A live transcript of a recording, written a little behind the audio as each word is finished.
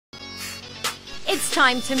It's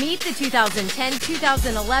time to meet the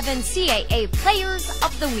 2010-2011 CAA Players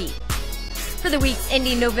of the Week. For the weeks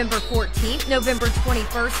ending November 14th, November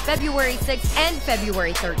 21st, February 6th, and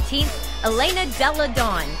February 13th, Elena Della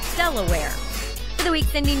Don, Delaware. For the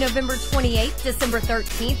weeks ending November 28th, December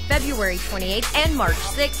 13th, February 28th, and March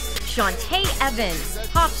 6th, Shantae Evans,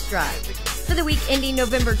 Hofstra. For the week ending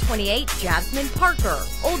November 28th, Jasmine Parker,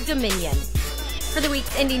 Old Dominion. For the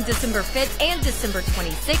weeks ending December 5th and December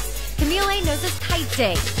 26th, Camille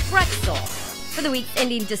Nozaskaite, Drexel. For the weeks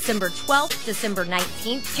ending December 12th, December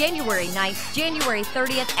 19th, January 9th, January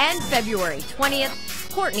 30th, and February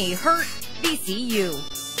 20th, Courtney Hurt, VCU.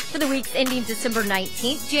 For the weeks ending December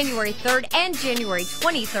 19th, January 3rd, and January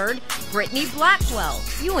 23rd, Brittany Blackwell,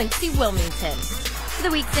 UNC Wilmington. For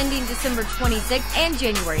the weeks ending December 26th and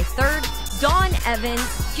January 3rd, Dawn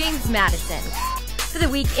Evans, James Madison. For the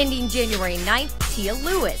week ending January 9th, Tia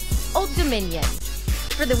Lewis, Old Dominion.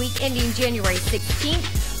 For the week ending January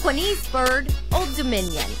 16th, Quanice Bird, Old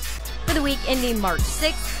Dominion. For the week ending March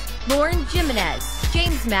 6th, Lauren Jimenez,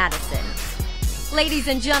 James Madison. Ladies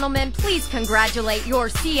and gentlemen, please congratulate your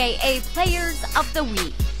CAA Players of the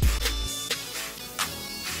Week.